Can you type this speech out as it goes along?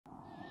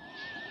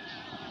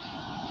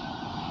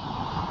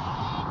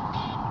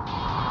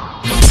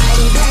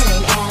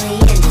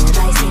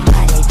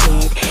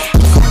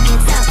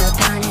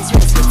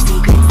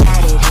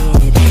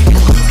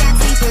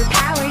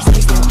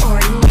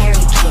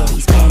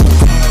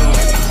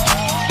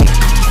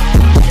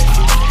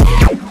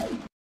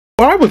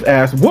was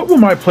asked, what would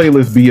my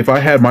playlist be if I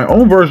had my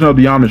own version of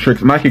the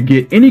Omnitrix and I could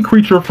get any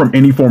creature from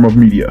any form of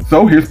media?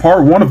 So here's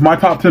part 1 of my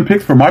top 10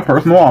 picks for my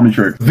personal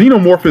Omnitrix.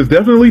 Xenomorph is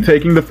definitely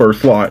taking the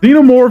first slot.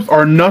 Xenomorphs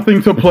are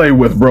nothing to play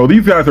with, bro.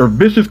 These guys are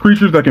vicious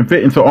creatures that can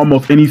fit into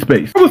almost any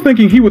space. I was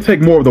thinking he would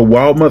take more of the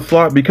wild mutt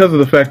slot because of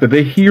the fact that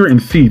they hear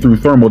and see through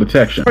thermal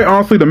detection. Quite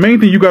honestly, the main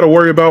thing you gotta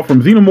worry about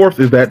from Xenomorphs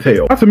is that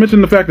tail. Not to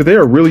mention the fact that they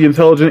are really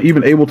intelligent,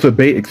 even able to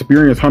bait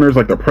experienced hunters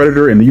like the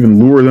Predator and even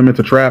lure them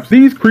into traps.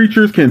 These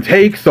creatures can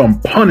take some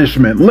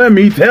punishment, let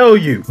me tell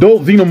you.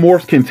 Adult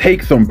Xenomorphs can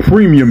take some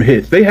premium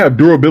hits. They have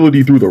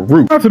durability through the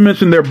roof. Not to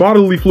mention their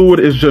bodily fluid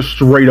is just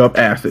straight up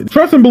acid.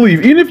 Trust and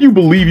believe, even if you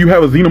believe you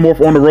have a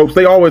Xenomorph on the ropes,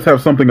 they always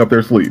have something up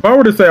their sleeve. If I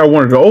were to say I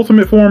wanted the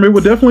ultimate form, it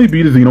would definitely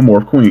be the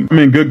Xenomorph Queen. I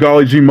mean, good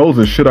golly gee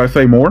Moses, should I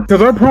say more?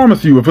 Because I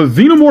promise you, if a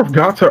Xenomorph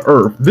got to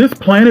Earth, this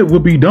planet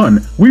would be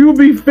done. We would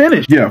be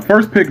finished. Yeah,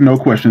 first pick, no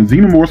question,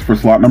 Xenomorphs for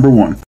slot number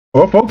 1.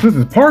 Well, folks, this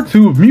is part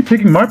 2 of me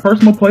picking my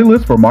personal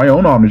playlist for my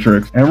own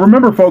Omnitrix. And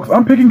remember, folks,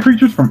 I'm picking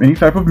creatures from any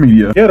type of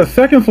media. Yeah, the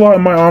second slot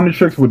in my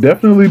Omnitrix would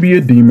definitely be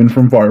a demon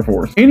from Fire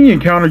Force. Any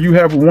encounter you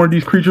have with one of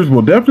these creatures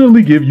will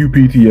definitely give you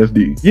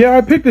PTSD. Yeah,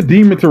 I picked a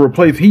demon to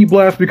replace Heat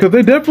Blast because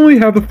they definitely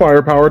have the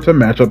firepower to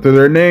match up to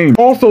their name.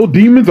 Also,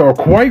 demons are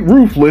quite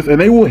ruthless and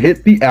they will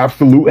hit the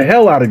absolute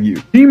hell out of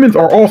you. Demons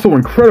are also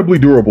incredibly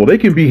durable. They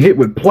can be hit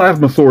with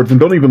plasma swords and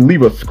don't even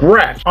leave a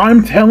scratch.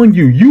 I'm telling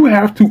you, you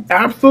have to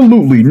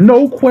absolutely,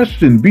 no question,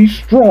 be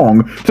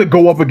strong to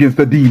go up against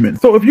a demon.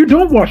 So if you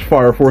don't watch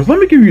Fire Force, let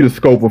me give you the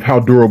scope of how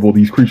durable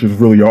these creatures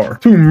really are.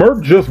 To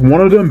murk just one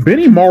of them,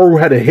 Benny Maru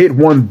had to hit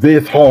one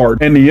this hard,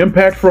 and the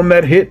impact from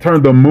that hit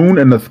turned the moon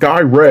and the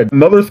sky red.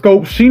 Another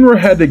scope, Shinra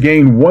had to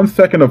gain 1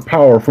 second of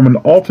power from an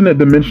alternate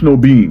dimensional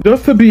being,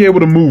 just to be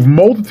able to move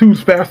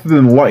multitudes faster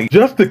than light,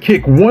 just to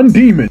kick one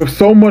demon. With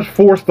so much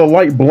force, the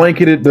light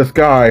blanketed the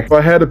sky. If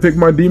I had to pick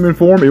my demon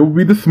form, it would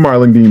be the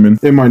Smiling Demon,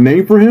 and my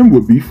name for him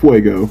would be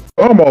Fuego.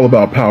 I'm all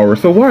about power,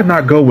 so why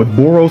not go with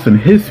Boros and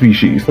his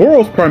species?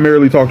 Boros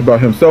primarily talked about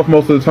himself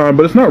most of the time,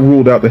 but it's not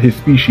ruled out that his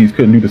species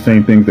couldn't do the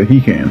same things that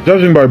he can.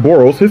 Judging by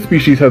Boros, his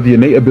species have the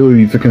innate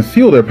ability to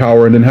conceal their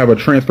power and then have a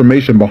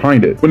transformation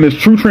behind it. When this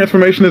true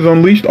transformation is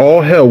unleashed,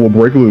 all hell will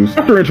break loose.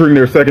 After entering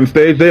their second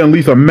stage, they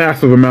unleash a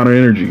massive amount of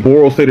energy.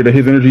 Boros stated that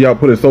his energy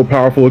output is so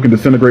powerful it can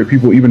disintegrate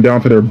people even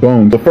down to their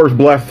bones. The first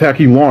blast attack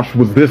he launched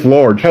was this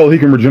large. Hell, he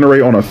can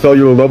regenerate on a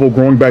cellular level,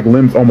 growing back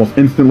limbs almost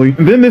instantly.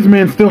 And then this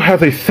man still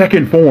has a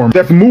second form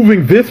that's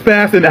moving this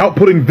fast and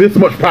outputting this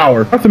much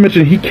power. Not to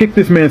mention, he kicked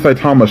this man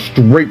Saitama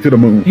straight to the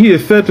moon. He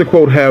is said to,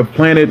 quote, have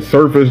planet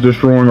surface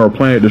destroying or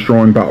planet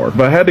destroying power. If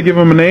I had to give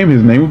him a name,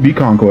 his name would be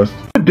Conquest.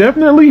 I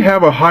definitely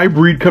have a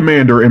hybrid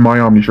commander in my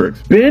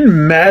Omnitrix.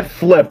 Ben mad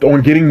slept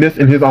on getting this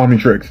in his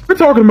Omnitrix. We're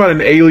talking about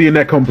an alien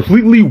that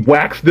completely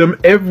waxed them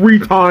every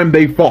time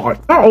they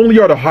fought. Not only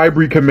are the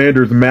hybrid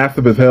commanders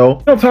massive as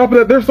hell, on top of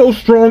that, they're so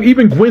strong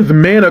even Gwen's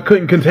mana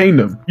couldn't contain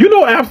them. You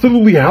know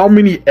absolutely how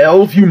many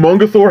L's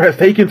Humongosaur has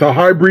taken to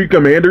hybrid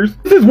commanders?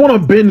 This is one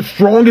of Ben's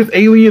strongest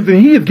aliens and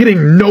he is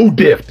getting no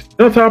diff.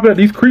 And on top of that,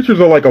 these creatures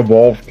are like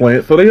evolved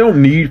plants, so they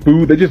don't need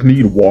food, they just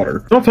need water.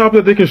 And on top of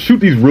that, they can shoot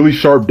these really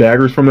sharp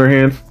daggers from their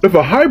hands. If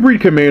a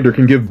hybrid commander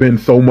can give Ben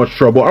so much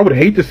trouble, I would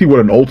hate to see what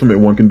an ultimate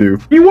one can do.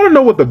 You want to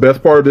know what the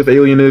best part of this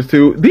alien is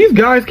too? These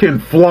guys can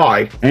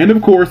fly. And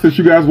of course, since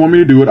you guys want me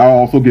to do it, I'll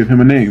also give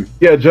him a name.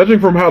 Yeah, judging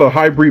from how the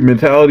hybrid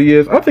mentality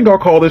is, I think I'll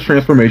call this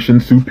transformation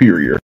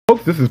superior.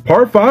 Folks, this is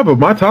part 5 of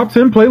my top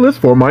 10 playlist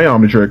for my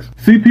Omnitrix.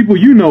 See, people,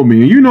 you know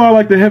me, and you know I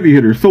like the heavy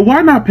hitters, so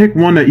why not pick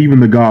one that even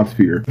the gods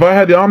fear? If I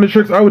had the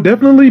Omnitrix, I would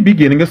definitely be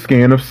getting a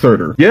scan of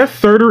Surtur. Yes,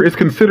 Surtur is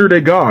considered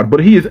a god, but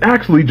he is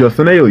actually just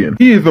an alien.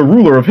 He is the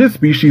ruler of his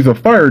species of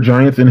fire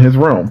giants in his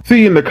realm.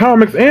 See, in the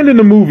comics and in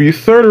the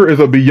movies, Surtur is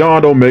a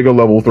beyond Omega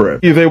level threat.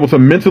 He is able to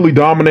mentally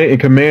dominate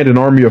and command an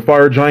army of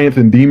fire giants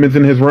and demons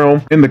in his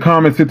realm. In the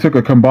comics, it took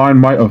a combined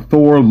might of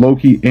Thor,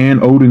 Loki,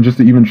 and Odin just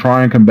to even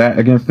try and combat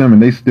against them,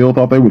 and they still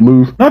thought they would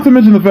lose. Not to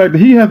mention the fact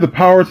that he has the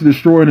power to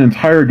destroy an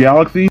entire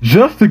galaxy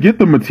just to get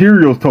the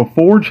materials to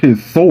forge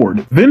his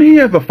sword. Then he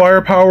has the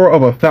firepower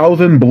of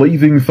 1,000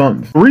 blazing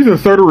suns. The reason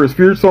Surtur is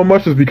feared so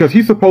much is because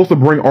he's supposed to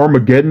bring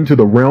Armageddon to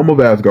the realm of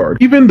Asgard.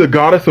 Even the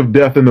goddess of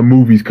death in the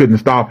movies couldn't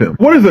stop him.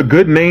 What is a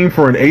good name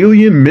for an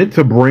alien meant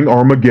to bring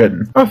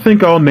Armageddon? I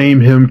think I'll name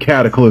him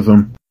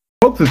Cataclysm.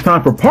 Folks, it's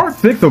time for part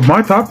 6 of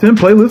my top 10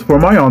 playlist for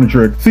my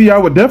Omnitrix. See, I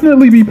would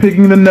definitely be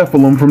picking the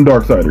Nephilim from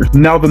Darksiders.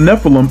 Now, the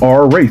Nephilim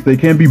are a race. They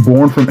can be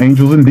born from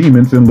angels and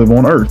demons and live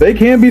on Earth. They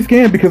can be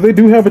scanned because they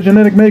do have a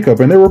genetic makeup,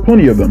 and there were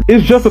plenty of them.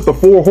 It's just that the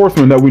 4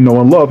 horsemen that we know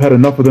and love had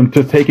enough of them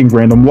just taking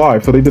random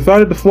lives, so they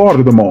decided to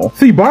slaughter them all.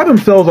 See, by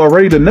themselves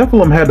already, the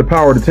Nephilim had the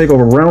power to take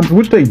over realms,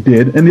 which they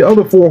did, and the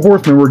other 4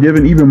 horsemen were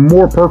given even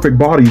more perfect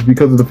bodies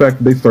because of the fact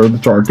that they served the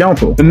Charred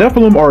Council. The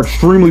Nephilim are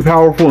extremely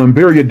powerful and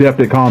very adept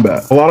at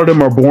combat. A lot of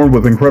them are born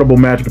combined with incredible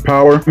magic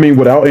power. I mean,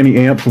 without any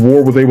amps,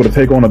 War was able to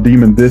take on a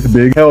demon this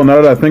big. Hell,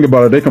 now that I think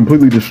about it, they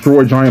completely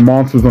destroy giant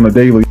monsters on a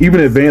daily.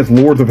 Even advanced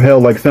lords of hell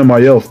like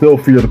Samael still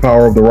fear the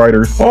power of the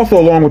writers. Also,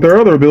 along with their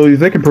other abilities,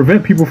 they can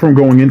prevent people from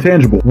going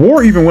intangible.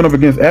 War even went up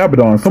against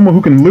Abaddon, someone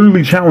who can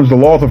literally challenge the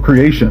laws of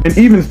creation. And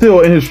even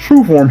still, in his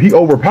true form, he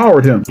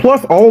overpowered him.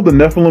 Plus, all of the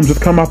Nephilim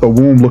just come out the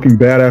womb looking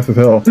badass as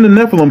hell. And the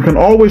Nephilim can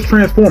always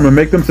transform and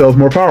make themselves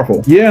more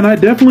powerful. Yeah, and I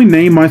definitely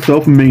named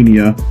myself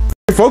Mania.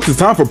 Hey folks, it's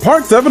time for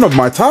part 7 of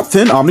my top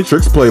 10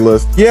 Omnitrix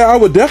playlist. Yeah, I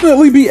would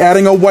definitely be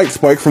adding a White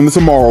Spike from the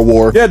Tomorrow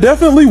War. Yeah,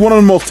 definitely one of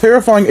the most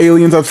terrifying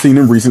aliens I've seen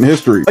in recent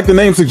history. Like the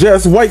name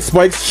suggests, White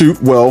Spikes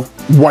shoot, well,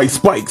 white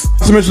spikes.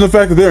 Not to mention the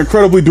fact that they're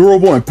incredibly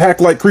durable and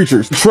pack-like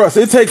creatures. Trust,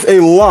 it takes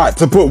a lot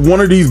to put one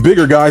of these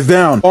bigger guys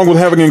down. Along with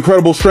having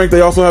incredible strength,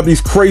 they also have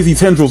these crazy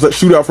tendrils that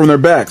shoot out from their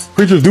backs.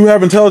 Creatures do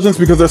have intelligence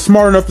because they're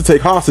smart enough to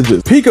take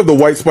hostages. Peak of the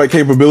White Spike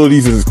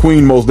capabilities is his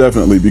queen, most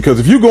definitely, because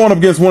if you're going up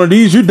against one of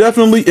these, you're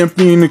definitely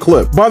emptying the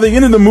clip. By the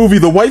end of the movie,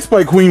 the White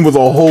Spike queen was a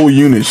whole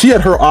unit. She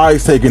had her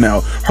eyes taken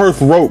out, her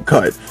throat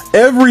cut.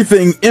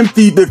 Everything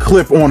emptied the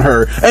clip on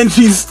her, and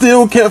she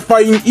still kept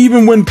fighting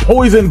even when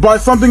poisoned by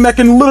something that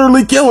can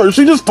literally kill her.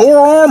 She just tore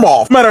her arm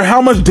off. No matter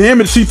how much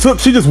damage she took,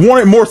 she just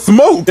wanted more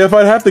smoke. If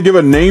I'd have to give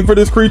a name for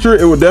this creature,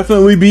 it would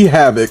definitely be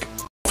Havoc.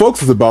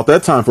 Folks, it's about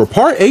that time for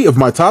part 8 of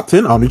my top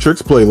 10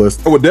 Omnitrix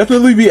playlist. I would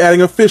definitely be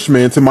adding a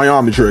Fishman to my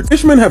Omnitrix.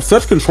 Fishmen have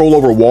such control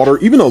over water,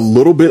 even a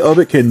little bit of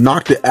it can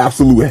knock the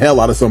absolute hell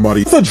out of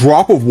somebody. Just a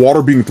drop of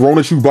water being thrown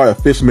at you by a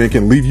Fishman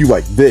can leave you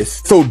like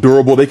this. So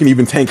durable, they can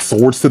even tank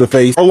swords to the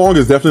face. Arlong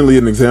is definitely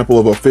an example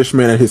of a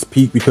Fishman at his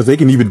peak because they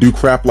can even do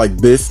crap like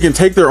this. They can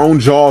take their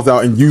own jaws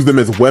out and use them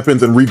as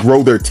weapons and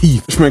regrow their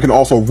teeth. Fishmen can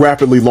also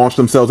rapidly launch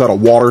themselves out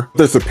of water.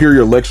 Their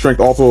superior leg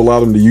strength also allow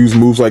them to use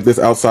moves like this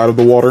outside of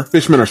the water.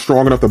 Fishmen are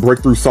strong enough to break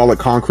through solid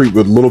concrete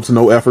with little to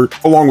no effort.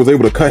 Arlong was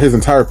able to cut his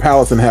entire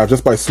palace in half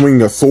just by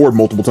swinging a sword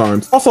multiple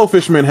times. Also,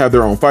 Fishmen have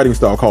their own fighting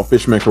style called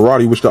Fishman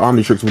Karate, which the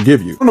Omnitrix will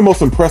give you. One of the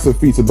most impressive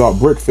feats about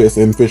Brick Fist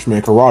in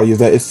Fishman Karate is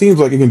that it seems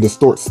like it can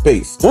distort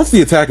space. Once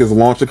the attack is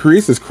launched, it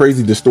creates this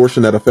crazy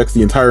distortion that affects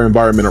the entire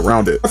environment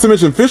around it. Not to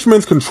mention,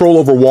 Fishman's control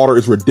over water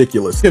is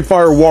ridiculous. It can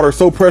fire water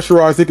so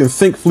pressurized it can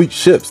sink fleet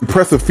ships.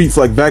 Impressive feats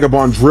like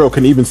Vagabond Drill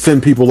can even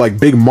send people like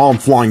Big Mom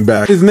flying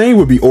back. His name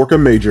would be Orca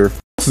Major.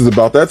 This is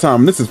about that time,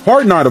 and this is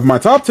part 9 of my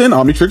top 10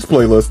 Omnitrix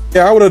playlist.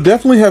 Yeah, I would have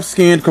definitely have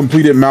scanned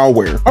completed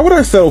Malware. Why would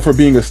I settle for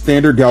being a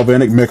standard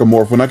galvanic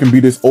mechamorph when I can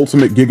be this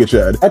ultimate Giga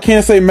Chad? I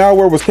can't say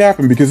Malware was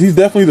capping because he's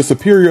definitely the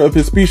superior of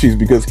his species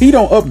because he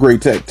don't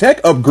upgrade tech.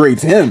 Tech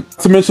upgrades him. Not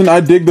to mention,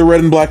 I dig the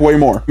red and black way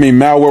more. I mean,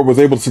 Malware was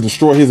able to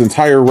destroy his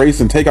entire race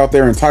and take out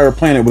their entire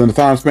planet within a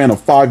time span of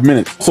 5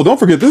 minutes. So don't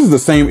forget, this is the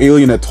same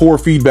alien that tore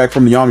feedback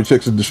from the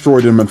Omnitrix and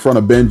destroyed him in front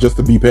of Ben just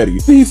to be petty.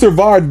 He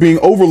survived being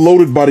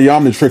overloaded by the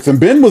Omnitrix, and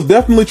Ben was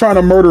definitely trying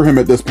to murder him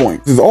at this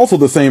point. This is also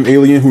the same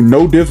alien who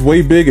no-diffs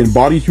Way Big and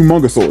bodied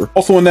Humongosaur.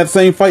 Also in that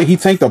same fight, he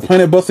tanked a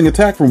planet-busting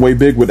attack from Way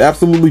Big with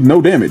absolutely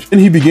no damage, and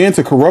he began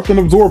to corrupt and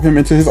absorb him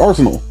into his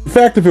arsenal. In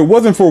fact, if it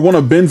wasn't for one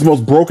of Ben's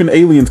most broken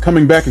aliens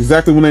coming back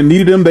exactly when they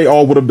needed him, they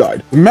all would have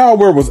died.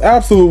 Malware was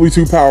absolutely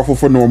too powerful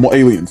for normal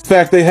aliens. In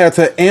fact, they had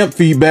to amp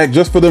feedback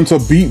just for them to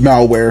beat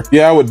Malware.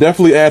 Yeah, I would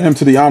definitely add him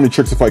to the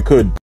Omnitrix if I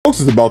could. Folks,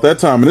 it's about that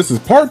time, and this is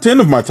part 10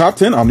 of my top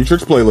 10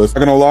 Omnitrix playlist. Not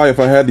gonna lie, if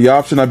I had the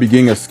option, I'd be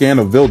getting a scan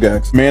of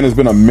Vilgax. Man has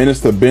been a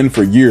menace to Ben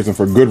for years, and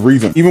for good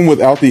reason. Even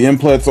without the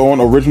implants on,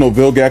 original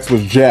Vilgax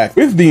was jacked.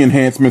 With the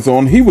enhancements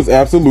on, he was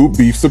absolute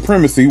beef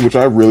supremacy, which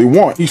I really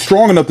want. He's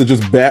strong enough to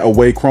just bat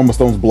away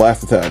Chromostone's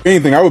blast attack. If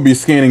anything, I would be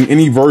scanning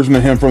any version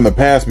of him from the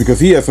past because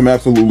he has some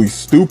absolutely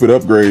stupid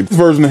upgrades. This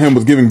version of him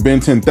was giving Ben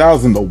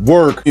 10,000 the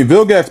work. And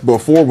Vilgax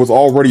before was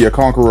already a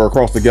conqueror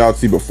across the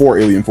galaxy before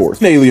Alien Force.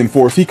 In Alien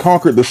Force, he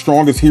conquered the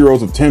strongest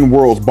heroes of 10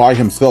 worlds by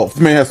himself.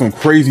 This man has some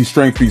crazy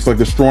strength feats like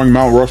destroying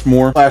Mount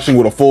Rushmore, clashing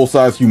with a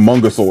full-size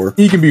Humongosaur.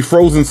 He can be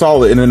frozen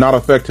solid and it not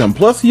affect him,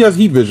 plus he has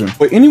heat vision.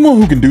 But anyone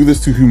who can do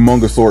this to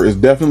Humongosaur is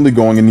definitely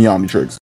going in the Omnitrix.